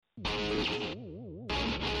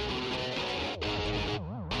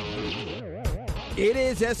It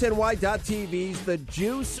is SNY.TV's The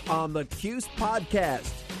Juice on the Cuse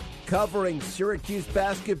Podcast, covering Syracuse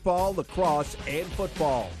basketball, lacrosse, and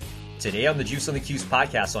football. Today on the Juice on the Cuse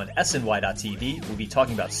podcast on SNY.TV, we'll be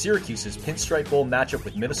talking about Syracuse's Pinstripe Bowl matchup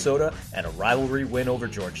with Minnesota and a rivalry win over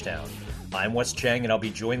Georgetown. I'm Wes Cheng, and I'll be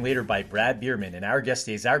joined later by Brad Bierman, and our guest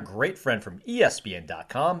today is our great friend from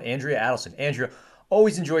ESPN.com, Andrea Adelson. Andrea,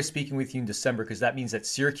 always enjoy speaking with you in December because that means that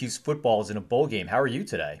Syracuse football is in a bowl game. How are you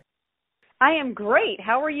today? I am great.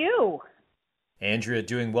 How are you? Andrea,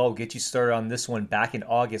 doing well. We'll get you started on this one. Back in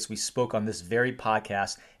August, we spoke on this very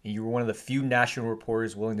podcast, and you were one of the few national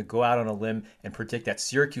reporters willing to go out on a limb and predict that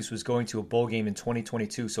Syracuse was going to a bowl game in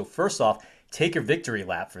 2022. So first off, take your victory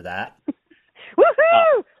lap for that.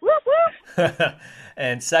 Woohoo! Woo-hoo!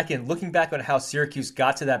 And second, looking back on how Syracuse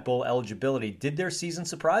got to that bowl eligibility, did their season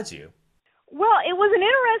surprise you? Well, it was an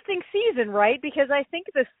interesting season, right? Because I think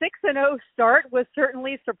the 6-0 start was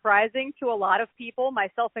certainly surprising to a lot of people,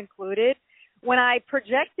 myself included. When I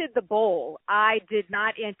projected the bowl, I did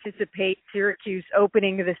not anticipate Syracuse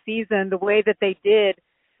opening the season the way that they did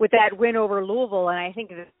with that win over Louisville, and I think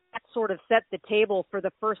that sort of set the table for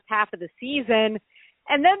the first half of the season.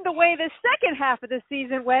 And then the way the second half of the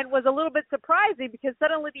season went was a little bit surprising because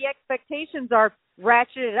suddenly the expectations are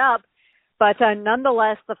ratcheted up. But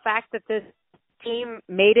nonetheless, the fact that this team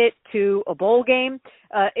made it to a bowl game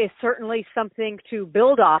is certainly something to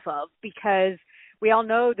build off of, because we all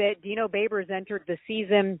know that Dino Babers entered the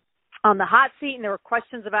season on the hot seat, and there were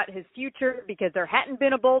questions about his future because there hadn't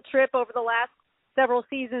been a bowl trip over the last several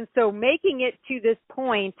seasons. So making it to this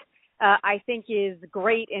point, I think, is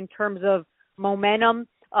great in terms of momentum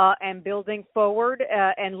and building forward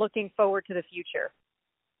and looking forward to the future.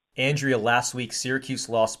 Andrea, last week, Syracuse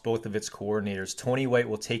lost both of its coordinators. Tony White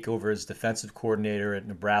will take over as defensive coordinator at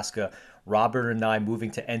Nebraska. Robert and I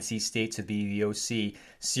moving to NC State to be the OC.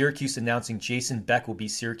 Syracuse announcing Jason Beck will be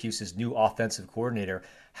Syracuse's new offensive coordinator.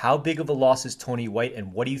 How big of a loss is Tony White,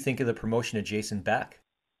 and what do you think of the promotion of Jason Beck?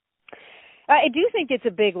 I do think it's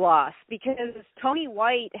a big loss because Tony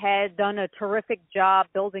White had done a terrific job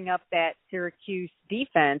building up that Syracuse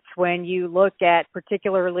defense. When you look at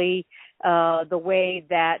particularly the way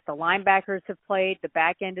that the linebackers have played, the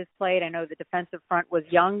back end has played. I know the defensive front was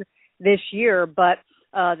young this year, but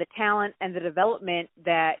the talent and the development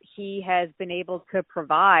that he has been able to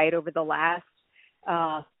provide over the last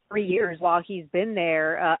 3 years while he's been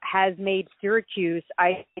there has made Syracuse,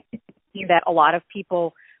 I think, that a lot of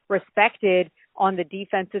people respected on the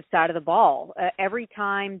defensive side of the ball. Every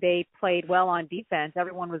time they played well on defense,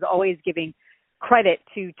 everyone was always giving credit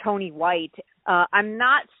to Tony White. I'm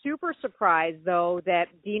not super surprised, though, that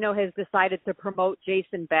Dino has decided to promote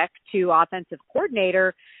Jason Beck to offensive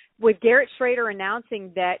coordinator. With Garrett Schrader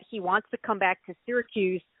announcing that he wants to come back to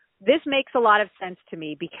Syracuse, this makes a lot of sense to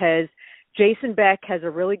me because Jason Beck has a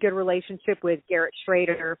really good relationship with Garrett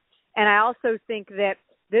Schrader. And I also think that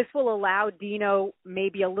this will allow Dino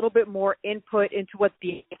maybe a little bit more input into what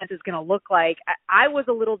the defense is going to look like. I was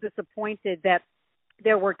a little disappointed that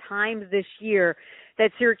there were times this year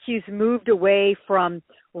that Syracuse moved away from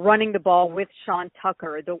running the ball with Sean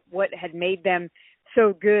Tucker, what had made them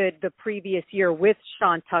so good the previous year with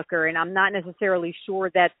Sean Tucker. And I'm not necessarily sure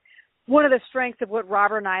that's one of the strengths of what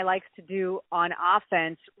Robert and I likes to do on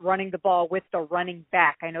offense, running the ball with the running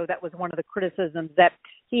back. I know that was one of the criticisms that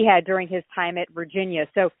he had during his time at Virginia.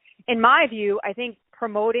 So in my view, I think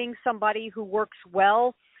promoting somebody who works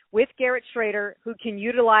well with Garrett Schrader, who can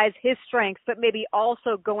utilize his strengths, but maybe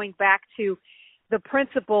also going back to the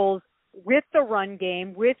principles with the run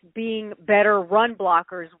game, with being better run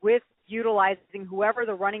blockers, with utilizing whoever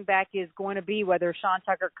the running back is going to be, whether Sean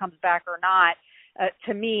Tucker comes back or not,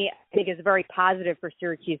 to me, I think is very positive for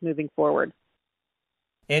Syracuse moving forward.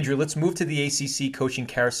 Andrew, let's move to the ACC coaching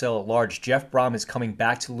carousel at large. Jeff Brom is coming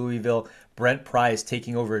back to Louisville. Brent Pry is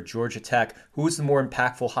taking over at Georgia Tech. Who is the more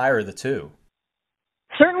impactful hire of the two?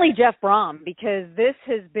 Certainly Jeff Brom, because this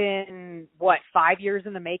has been, 5 years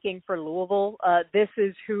in the making for Louisville. This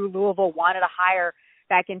is who Louisville wanted to hire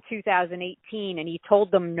back in 2018, and he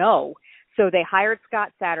told them no. So they hired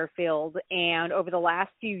Scott Satterfield, and over the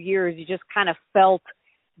last few years, you just kind of felt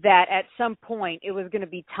that at some point it was going to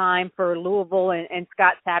be time for Louisville and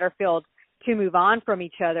Scott Satterfield to move on from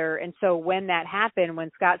each other. And so when that happened, when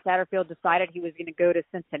Scott Satterfield decided he was going to go to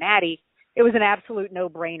Cincinnati, it was an absolute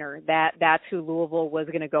no-brainer that that's who Louisville was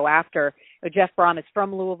going to go after. Jeff Brom is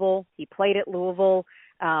from Louisville. He played at Louisville.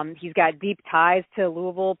 He's got deep ties to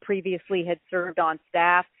Louisville, previously had served on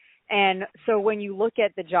staff. And so when you look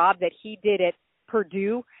at the job that he did at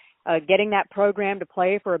Purdue, getting that program to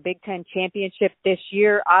play for a Big Ten championship this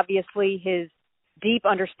year. Obviously, his deep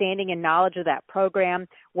understanding and knowledge of that program,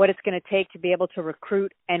 what it's going to take to be able to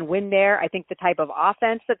recruit and win there. I think the type of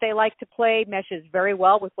offense that they like to play meshes very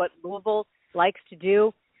well with what Louisville likes to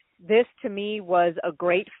do. This, to me, was a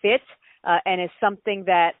great fit and is something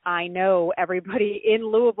that I know everybody in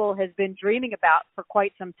Louisville has been dreaming about for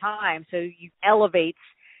quite some time. So you elevates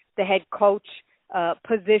the head coach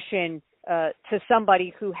position to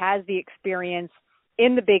somebody who has the experience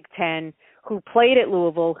in the Big Ten, who played at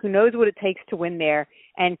Louisville, who knows what it takes to win there,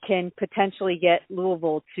 and can potentially get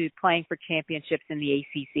Louisville to playing for championships in the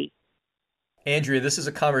ACC. Andrea, this is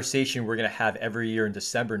a conversation we're going to have every year in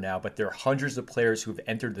December now, but there are hundreds of players who've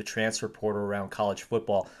entered the transfer portal around college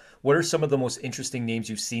football. What are some of the most interesting names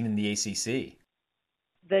you've seen in the ACC?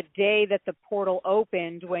 The day that the portal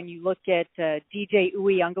opened, when you look at DJ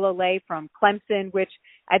Uiagalelei from Clemson, which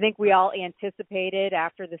I think we all anticipated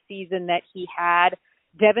after the season that he had.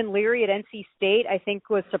 Devin Leary at NC State, I think,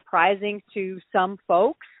 was surprising to some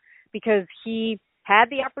folks because he had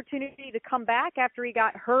the opportunity to come back after he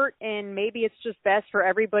got hurt, and maybe it's just best for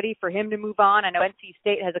everybody for him to move on. I know NC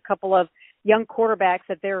State has a couple of young quarterbacks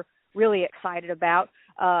that they're really excited about.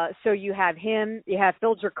 So you have him. You have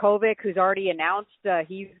Phil Jurkovec, who's already announced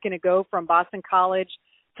he's going to go from Boston College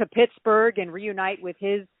to Pittsburgh and reunite with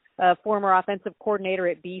his former offensive coordinator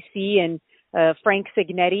at BC and Frank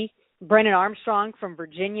Signetti. Brennan Armstrong from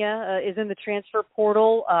Virginia is in the transfer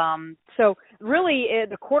portal. So really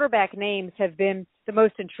the quarterback names have been the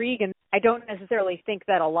most intriguing. I don't necessarily think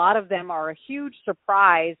that a lot of them are a huge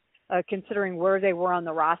surprise considering where they were on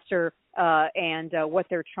the roster and what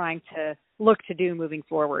they're trying to look to do moving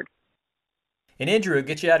forward. And Andrew,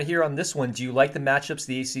 get you out of here on this one. Do you like the matchups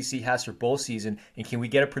the ACC has for bowl season? And can we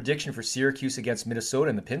get a prediction for Syracuse against Minnesota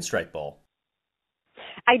in the Pinstripe Bowl?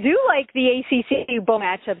 I do like the ACC bowl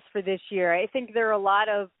matchups for this year. I think there are a lot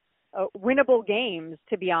of winnable games,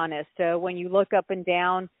 to be honest, when you look up and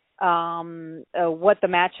down what the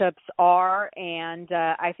matchups are, and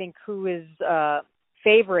I think who is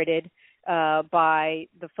favorited by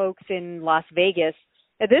the folks in Las Vegas.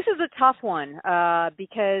 This is a tough one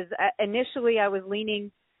because initially I was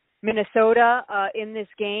leaning Minnesota in this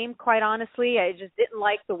game, quite honestly. I just didn't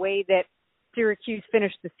like the way that Syracuse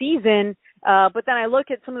finished the season. But then I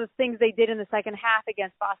look at some of the things they did in the second half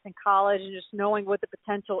against Boston College and just knowing what the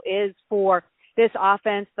potential is for this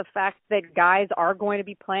offense, the fact that guys are going to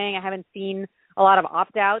be playing. I haven't seen a lot of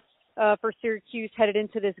opt-outs for Syracuse headed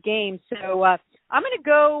into this game. So I'm going to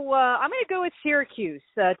go with Syracuse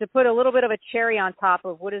to put a little bit of a cherry on top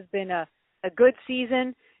of what has been a good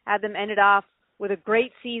season, have them ended off with a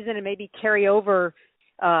great season and maybe carry over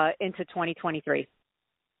into 2023.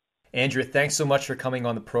 Andrea, thanks so much for coming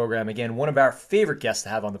on the program. Again, one of our favorite guests to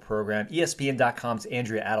have on the program, ESPN.com's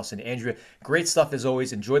Andrea Adelson. Andrea, great stuff as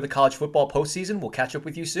always. Enjoy the college football postseason. We'll catch up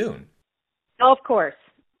with you soon. Of course.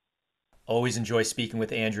 Always enjoy speaking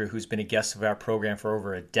with Andrea, who's been a guest of our program for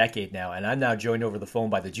over a decade now. And I'm now joined over the phone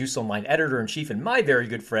by the Juice Online editor-in-chief and my very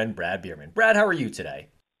good friend, Brad Bierman. Brad, how are you today?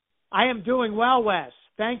 I am doing well, Wes.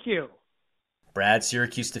 Thank you. Brad,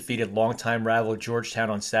 Syracuse defeated longtime rival Georgetown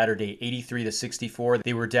on Saturday, 83-64.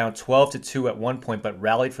 They were down 12-2 at one point, but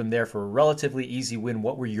rallied from there for a relatively easy win.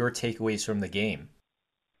 What were your takeaways from the game?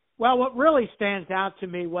 Well, what really stands out to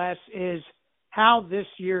me, Wes, is how this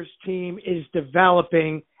year's team is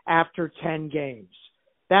developing after 10 games.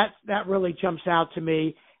 That really jumps out to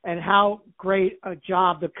me, and how great a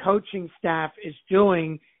job the coaching staff is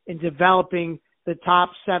doing in developing the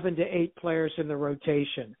top 7 to 8 players in the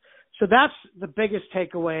rotation. So that's the biggest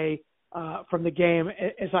takeaway from the game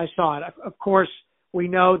as I saw it. Of course, we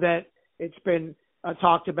know that it's been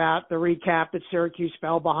talked about, the recap that Syracuse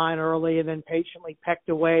fell behind early and then patiently pecked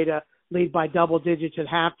away to lead by double digits at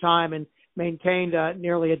halftime and maintained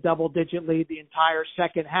nearly a double-digit lead the entire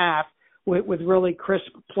second half with really crisp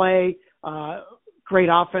play, great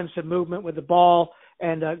offensive movement with the ball,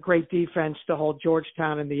 and great defense to hold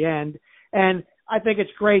Georgetown in the end. And I think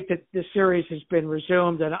it's great that the series has been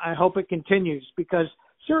resumed, and I hope it continues because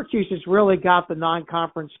Syracuse has really got the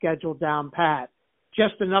non-conference schedule down pat.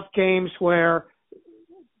 Just enough games where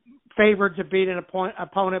favored to beat an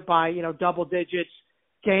opponent by, double digits,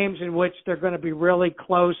 games in which they're going to be really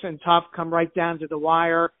close and tough, come right down to the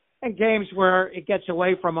wire, and games where it gets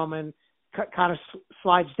away from them and kind of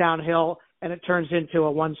slides downhill and it turns into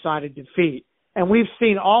a one-sided defeat. And we've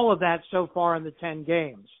seen all of that so far in the 10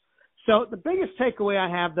 games. So the biggest takeaway I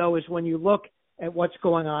have, though, is when you look at what's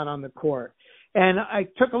going on the court. And I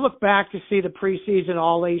took a look back to see the preseason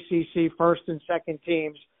All-ACC first and second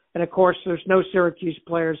teams. And, of course, there's no Syracuse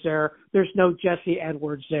players there. There's no Jesse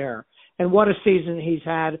Edwards there. And what a season he's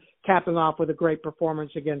had capping off with a great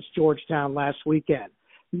performance against Georgetown last weekend.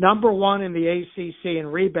 Number 1 in the ACC in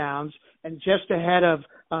rebounds, and just ahead of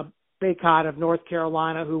Baycott of North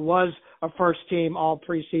Carolina, who was a first-team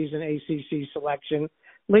all-preseason ACC selection,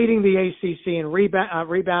 leading the ACC in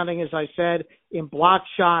rebounding, as I said, in block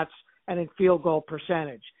shots and in field goal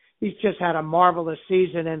percentage. He's just had a marvelous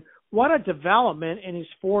season, and what a development in his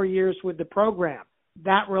 4 years with the program.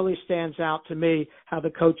 That really stands out to me, how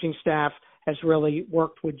the coaching staff has really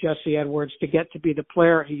worked with Jesse Edwards to get to be the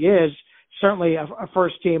player he is. Certainly a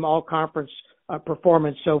first-team all-conference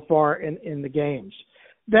performance so far in the games.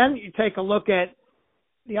 Then you take a look at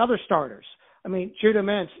the other starters. I mean, Judah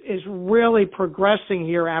Mintz is really progressing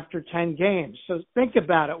here after 10 games. So think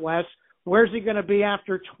about it, Wes. Where's he going to be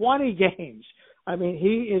after 20 games? I mean,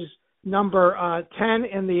 he is number 10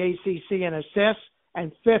 in the ACC in assists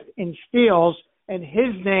and 5th in steals, and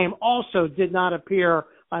his name also did not appear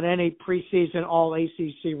on any preseason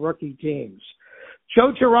all-ACC rookie teams.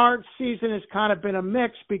 Joe Girard's season has kind of been a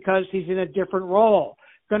mix because he's in a different role.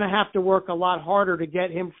 Going to have to work a lot harder to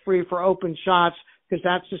get him free for open shots because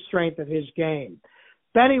that's the strength of his game.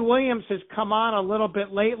 Benny Williams has come on a little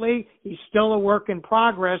bit lately. He's still a work in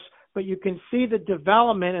progress, but you can see the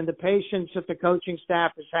development and the patience that the coaching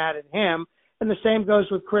staff has had in him. And the same goes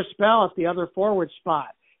with Chris Bell at the other forward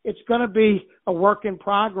spot. It's going to be a work in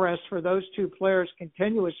progress for those two players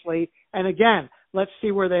continuously. And again, let's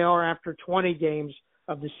see where they are after 20 games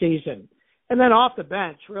of the season. And then off the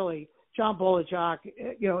bench, really, John Bolajak,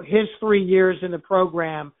 his 3 years in the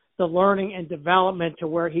program, the learning and development to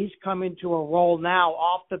where he's come into a role now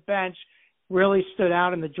off the bench really stood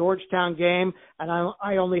out in the Georgetown game. And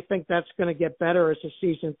I only think that's going to get better as the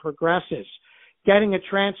season progresses. Getting a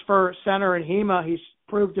transfer center in Hema, he's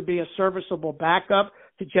proved to be a serviceable backup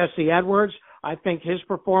to Jesse Edwards. I think his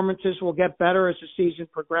performances will get better as the season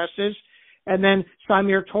progresses. And then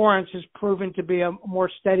Samir Torrance has proven to be a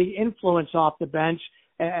more steady influence off the bench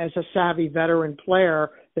as a savvy veteran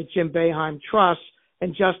player that Jim Boeheim trusts.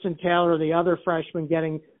 And Justin Taylor, the other freshman,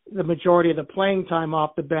 getting the majority of the playing time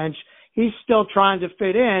off the bench. He's still trying to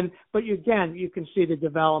fit in, but you can see the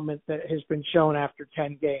development that has been shown after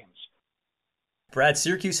 10 games. Brad,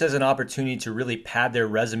 Syracuse has an opportunity to really pad their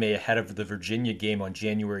resume ahead of the Virginia game on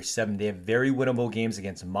January 7th. They have very winnable games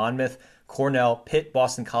against Monmouth, Cornell, Pitt,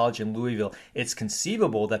 Boston College, and Louisville. It's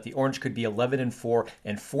conceivable that the Orange could be 11-4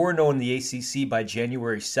 and 4-0 in the ACC by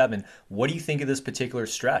January 7th. What do you think of this particular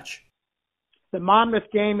stretch? The Monmouth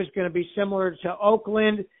game is going to be similar to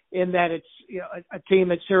Oakland in that it's a team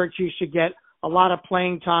that Syracuse should get a lot of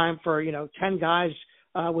playing time for 10 guys,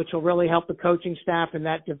 which will really help the coaching staff in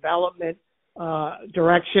that development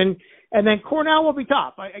direction. And then Cornell will be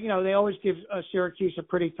tough. They always give Syracuse a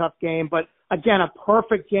pretty tough game, but again, a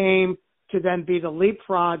perfect game to then be the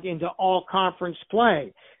leapfrog into all conference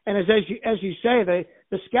play. And as you say,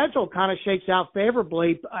 the schedule kind of shakes out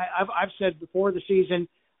favorably. I've said before the season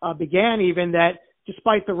began even that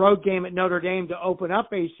despite the road game at Notre Dame to open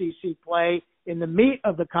up ACC play in the meat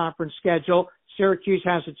of the conference schedule, Syracuse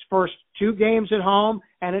has its first 2 games at home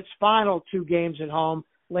and its final 2 games at home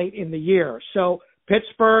late in the year. So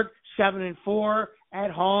Pittsburgh 7-4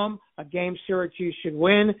 at home, a game Syracuse should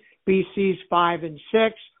win. BC's 5-6,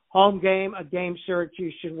 home game, a game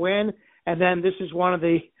Syracuse should win. And then this is one of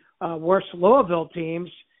the worst Louisville teams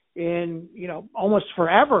in almost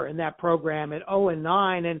forever in that program at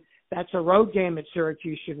 0-9, and that's a road game that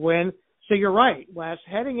Syracuse should win. So you're right, Wes.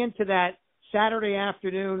 Heading into that Saturday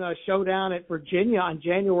afternoon showdown at Virginia on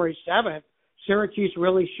January 7th, Syracuse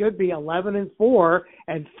really should be 11-4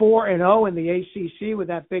 and 4-0 in the ACC with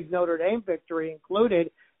that big Notre Dame victory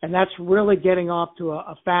included, and that's really getting off to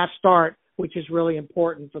a fast start, which is really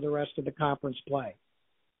important for the rest of the conference play.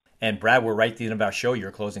 And Brad, we're right at the end of our show.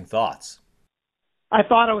 Your closing thoughts. I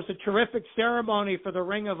thought it was a terrific ceremony for the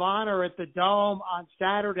Ring of Honor at the Dome on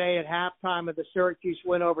Saturday at halftime of the Syracuse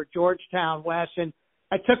win over Georgetown, Wes. And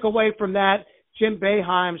I took away from that Jim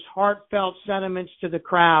Boeheim's heartfelt sentiments to the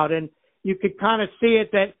crowd. And you could kind of see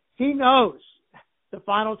it that he knows the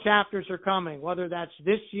final chapters are coming, whether that's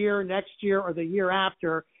this year, next year, or the year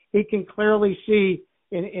after. He can clearly see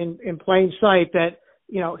in plain sight that,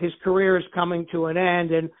 his career is coming to an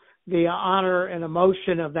end. And the honor and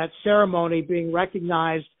emotion of that ceremony being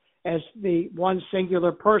recognized as the one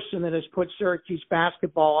singular person that has put Syracuse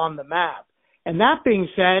basketball on the map. And that being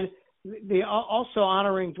said, also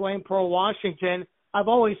honoring Dwayne Pearl Washington, I've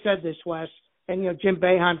always said this, Wes, and Jim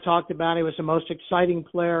Boeheim talked about he was the most exciting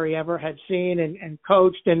player he ever had seen and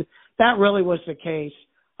coached, and that really was the case.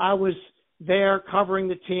 I was there covering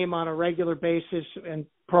the team on a regular basis in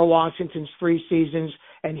Pearl Washington's 3 seasons,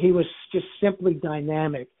 and he was just simply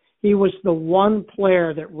dynamic. he was the one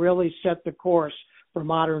player that really set the course for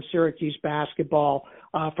modern Syracuse basketball,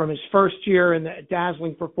 from his first year in the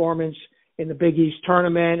dazzling performance in the Big East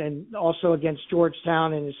tournament and also against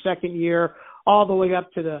Georgetown in his second year, all the way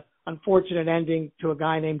up to the unfortunate ending to a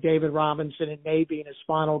guy named David Robinson in Navy in his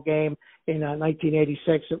final game in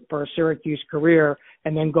 1986 for a Syracuse career,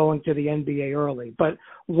 and then going to the NBA early. But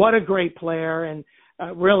what a great player, and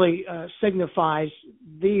really signifies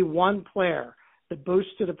the one player, the boost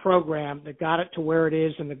to the program that got it to where it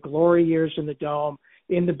is in the glory years in the Dome,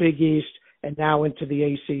 in the Big East, and now into the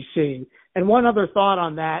ACC. And one other thought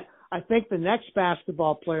on that, I think the next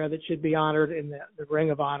basketball player that should be honored in the Ring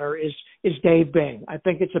of Honor is Dave Bing. I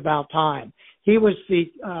think it's about time. He was the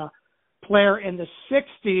player in the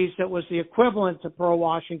 60s that was the equivalent to Pearl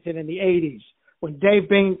Washington in the 80s. When Dave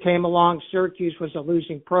Bing came along, Syracuse was a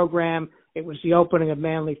losing program. It was the opening of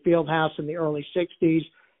Manley Fieldhouse in the early 60s.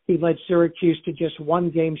 He led Syracuse to just one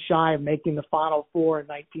game shy of making the Final Four in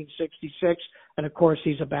 1966. And, of course,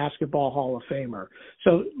 he's a Basketball Hall of Famer.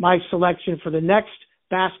 So my selection for the next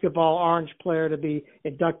basketball orange player to be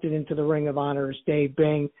inducted into the Ring of Honor is Dave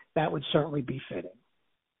Bing. That would certainly be fitting.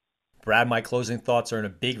 Brad, my closing thoughts are in a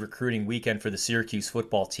big recruiting weekend for the Syracuse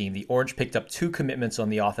football team. The Orange picked up 2 commitments on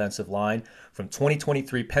the offensive line from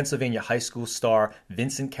 2023 Pennsylvania high school star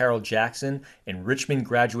Vincent Carroll Jackson and Richmond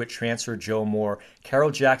graduate transfer Joe Moore. Carroll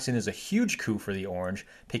Jackson is a huge coup for the Orange,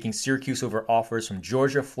 picking Syracuse over offers from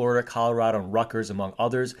Georgia, Florida, Colorado, and Rutgers, among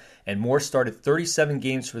others. And Moore started 37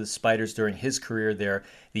 games for the Spiders during his career there.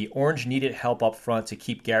 The Orange needed help up front to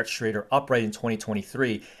keep Garrett Schrader upright in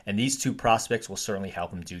 2023, and these 2 prospects will certainly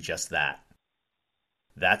help him do just that.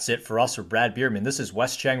 That's it for us. For Brad Bierman, this is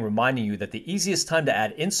Wes Cheng reminding you that the easiest time to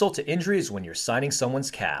add insult to injury is when you're signing someone's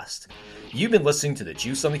cast. You've been listening to the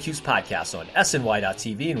Juice on the Cuse podcast on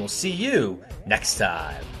SNY.TV, and we'll see you next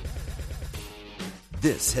time.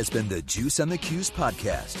 This has been the Juice on the Cuse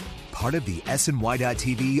podcast, part of the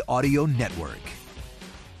SNY.TV audio network.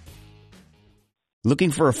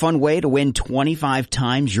 Looking for a fun way to win 25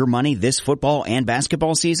 times your money this football and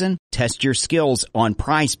basketball season? Test your skills on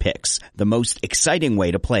Prize Picks, the most exciting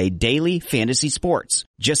way to play daily fantasy sports.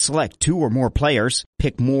 Just select 2 or more players,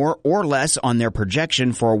 pick more or less on their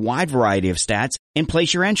projection for a wide variety of stats, and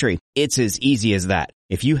place your entry. It's as easy as that.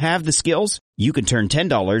 If you have the skills, you can turn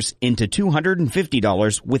 $10 into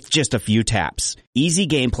 $250 with just a few taps. Easy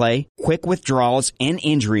gameplay, quick withdrawals, and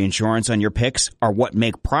injury insurance on your picks are what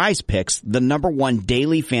make Prize Picks the #1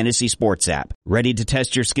 daily fantasy sports app. Ready to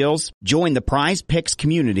test your skills? Join the Prize Picks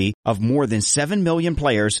community of more than 7 million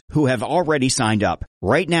players who have already signed up.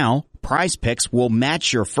 Right now, Prize Picks will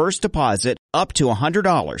match your first deposit up to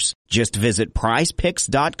 $100. Just visit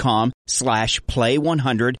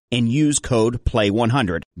prizepicks.com/play100 and use code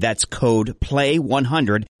PLAY100. That's code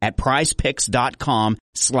PLAY100 at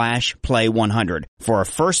prizepicks.com/play100 for a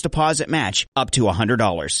first deposit match up to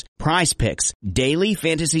 $100. Prize Picks, daily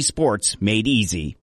fantasy sports made easy.